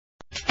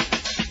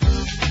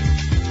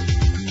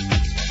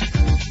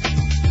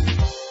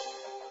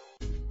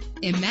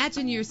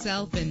Imagine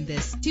yourself in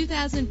this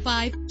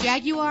 2005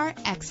 Jaguar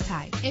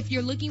X-Type. If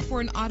you're looking for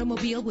an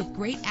automobile with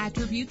great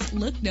attributes,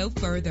 look no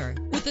further.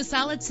 With a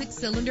solid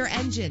 6-cylinder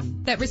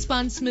engine that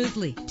responds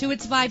smoothly to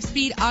its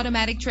 5-speed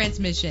automatic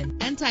transmission,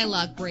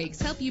 anti-lock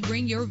brakes help you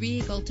bring your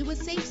vehicle to a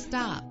safe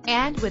stop.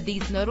 And with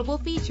these notable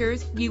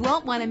features, you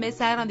won't want to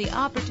miss out on the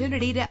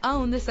opportunity to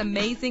own this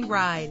amazing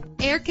ride.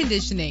 Air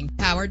conditioning,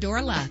 power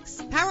door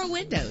locks, power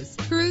windows,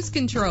 cruise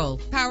control,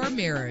 power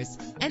mirrors,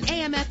 an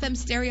AM/FM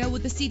stereo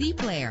with a CD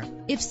player.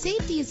 If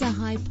safety is a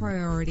high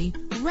priority,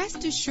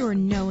 rest assured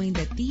knowing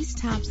that these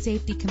top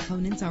safety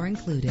components are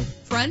included: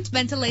 front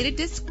ventilated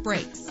disc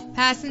brakes,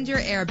 passenger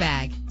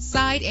airbag,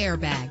 side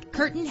airbag,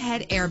 curtain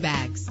head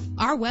airbags.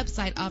 Our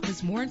website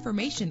offers more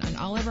information on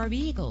all of our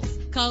vehicles.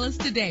 Call us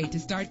today to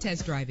start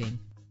test driving.